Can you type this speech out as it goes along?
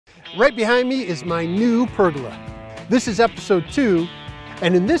Right behind me is my new pergola. This is episode 2,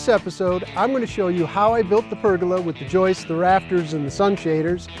 and in this episode, I'm going to show you how I built the pergola with the joists, the rafters, and the sun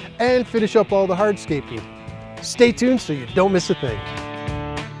shaders, and finish up all the hardscaping. Stay tuned so you don't miss a thing.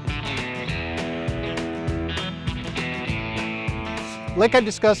 Like I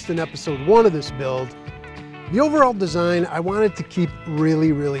discussed in episode 1 of this build, the overall design I wanted to keep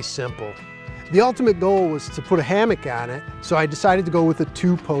really simple. The ultimate goal was to put a hammock on it, so I decided to go with a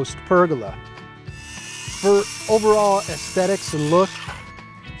 2-post pergola. For overall aesthetics and look,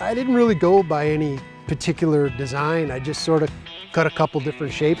 I didn't really go by any particular design. I just sort of cut a couple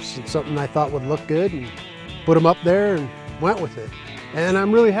different shapes and something I thought would look good and put them up there and went with it. And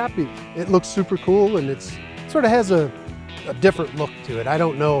I'm really happy. It looks super cool and it sort of has a different look to it. I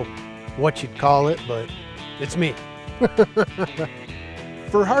don't know what you'd call it, but it's me.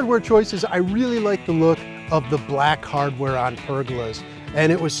 For hardware choices, I really like the look of the black hardware on pergolas, and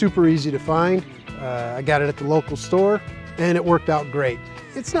it was super easy to find. I got it at the local store, and it worked out great.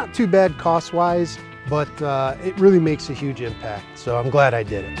 It's not too bad cost-wise, but it really makes a huge impact, so I'm glad I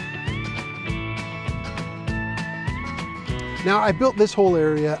did it. Now, I built this whole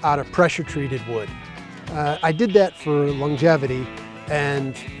area out of pressure-treated wood. I did that for longevity,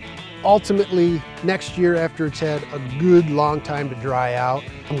 and ultimately, next year after it's had a good long time to dry out,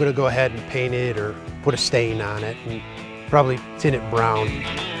 I'm gonna go ahead and paint it or put a stain on it and probably tint it brown.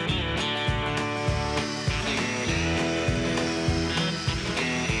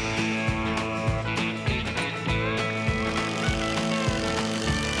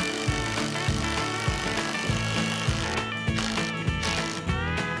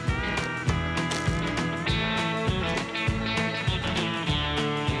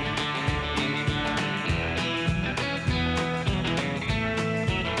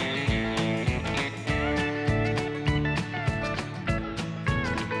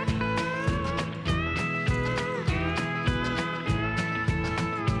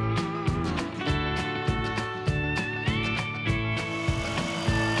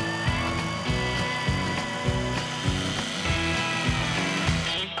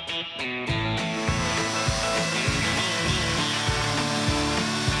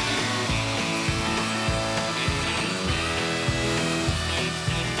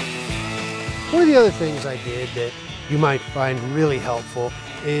 One of the other things I did that you might find really helpful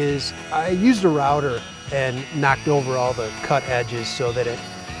is I used a router and knocked over all the cut edges so that it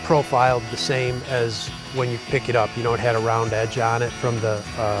profiled the same as when you pick it up. You know, it had a round edge on it from the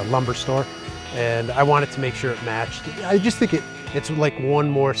lumber store, and I wanted to make sure it matched. I just think it's like one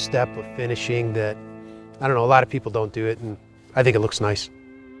more step of finishing that, I don't know, a lot of people don't do it, and I think it looks nice.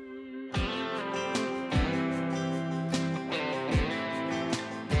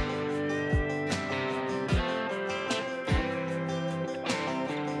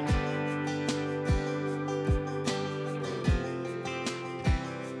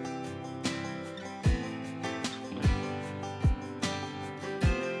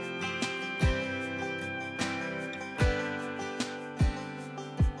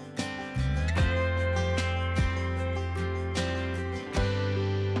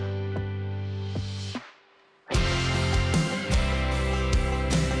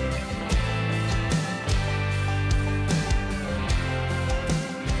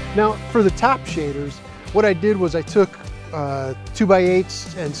 Now, for the top shaders, what I did was I took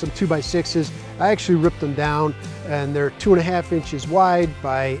 2x8s and some 2x6s. I actually ripped them down, and they're 2.5 inches wide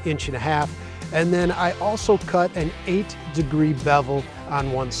by 1.5 inches. And then I also cut an 8-degree bevel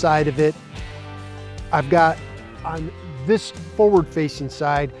on one side of it. I've got on this forward-facing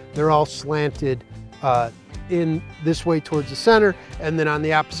side, they're all slanted in this way towards the center, and then on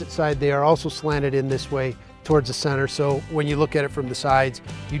the opposite side, they are also slanted in this way towards the center. So when you look at it from the sides,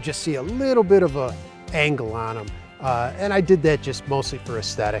 you just see a little bit of an angle on them. And I did that just mostly for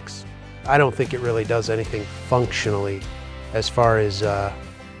aesthetics. I don't think it really does anything functionally as far as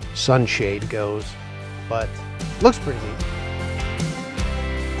sunshade goes, but looks pretty neat.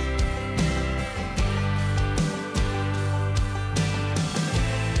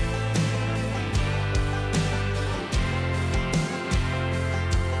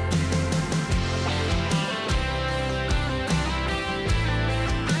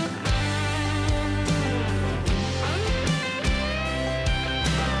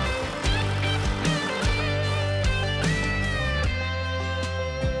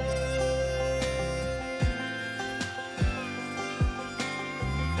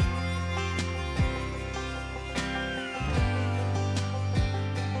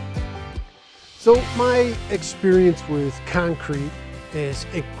 So my experience with concrete is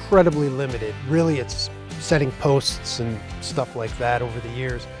incredibly limited. Really, it's setting posts and stuff like that over the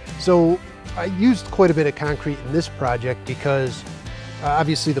years. So I used quite a bit of concrete in this project because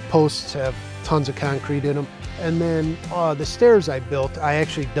obviously the posts have tons of concrete in them. And then the stairs I built, I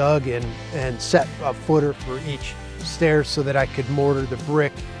actually dug and set a footer for each stair so that I could mortar the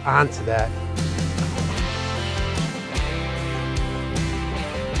brick onto that.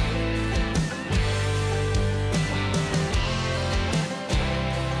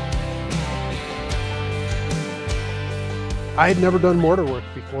 I had never done mortar work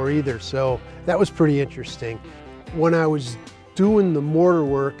before either, so that was pretty interesting. When I was doing the mortar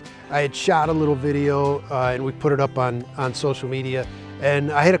work, I had shot a little video and we put it up on social media,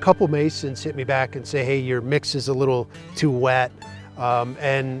 and I had a couple masons hit me back and say, hey, your mix is a little too wet.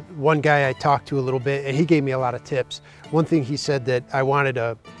 And one guy I talked to a little bit, and he gave me a lot of tips. One thing he said that I wanted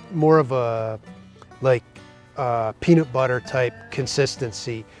more of a peanut butter type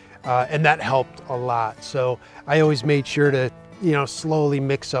consistency. And that helped a lot. So I always made sure to, slowly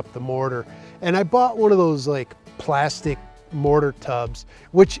mix up the mortar. And I bought one of those like plastic mortar tubs,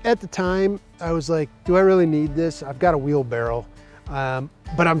 which at the time I was like, do I really need this? I've got a wheelbarrow.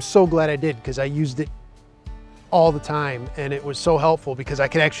 But I'm so glad I did, because I used it all the time, and it was so helpful because I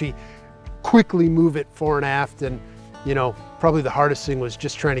could actually quickly move it fore and aft. And, probably the hardest thing was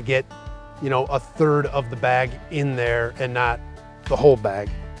just trying to get, a third of the bag in there and not the whole bag.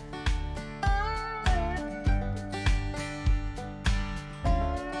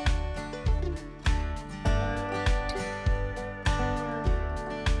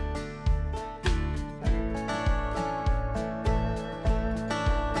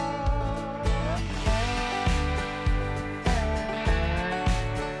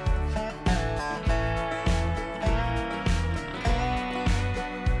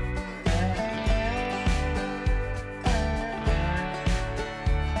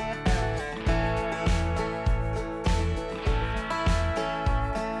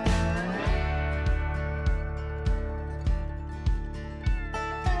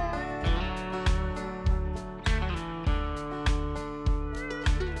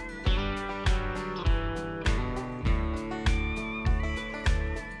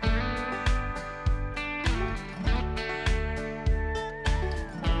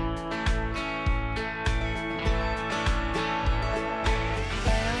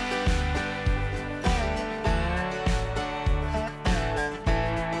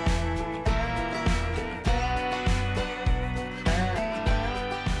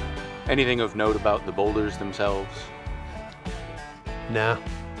 Anything of note about the boulders themselves? Nah,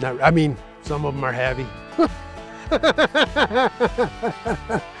 I mean, some of them are heavy.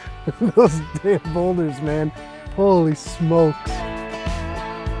 Those damn boulders, man. Holy smokes.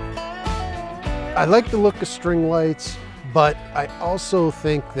 I like the look of string lights, but I also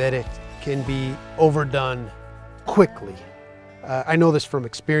think that it can be overdone quickly. I know this from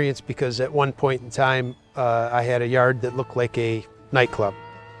experience because at one point in time, I had a yard that looked like a nightclub.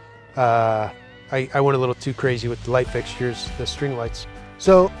 I went a little too crazy with the light fixtures, the string lights.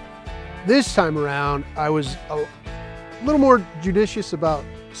 So this time around, I was a little more judicious about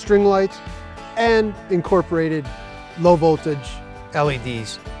string lights and incorporated low voltage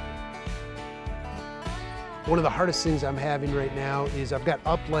LEDs. One of the hardest things I'm having right now is I've got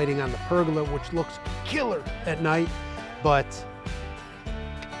uplighting on the pergola, which looks killer at night, but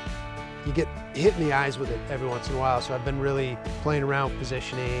you get hit in the eyes with it every once in a while. So I've been really playing around with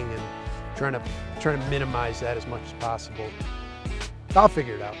positioning and trying to minimize that as much as possible. I'll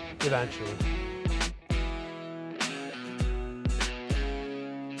figure it out eventually.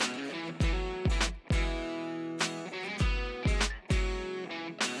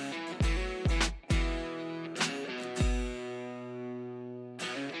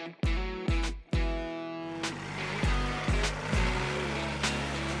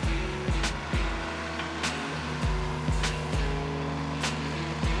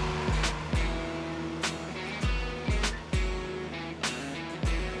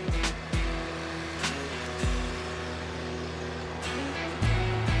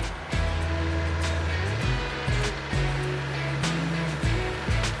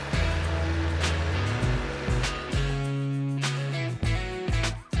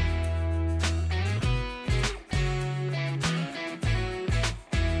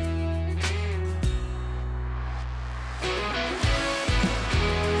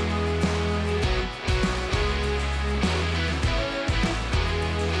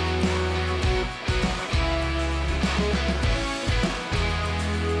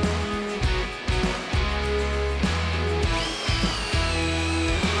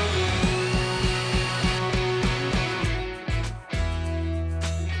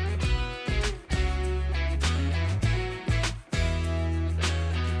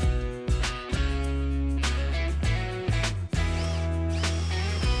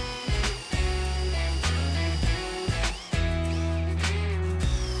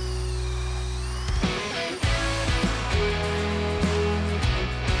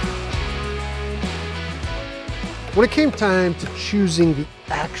 When it came time to choosing the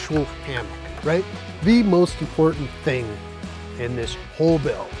actual hammock, right? The most important thing in this whole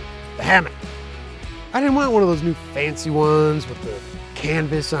build, the hammock. I didn't want one of those new fancy ones with the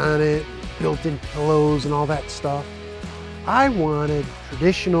canvas on it, built-in pillows and all that stuff. I wanted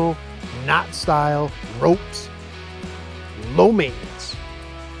traditional, knot style, ropes, low maintenance.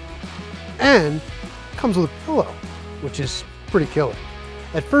 And it comes with a pillow, which is pretty killer.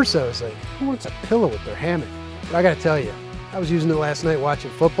 At first I was like, who wants a pillow with their hammock? But I gotta tell you, I was using it last night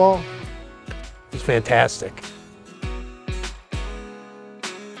watching football. It was fantastic.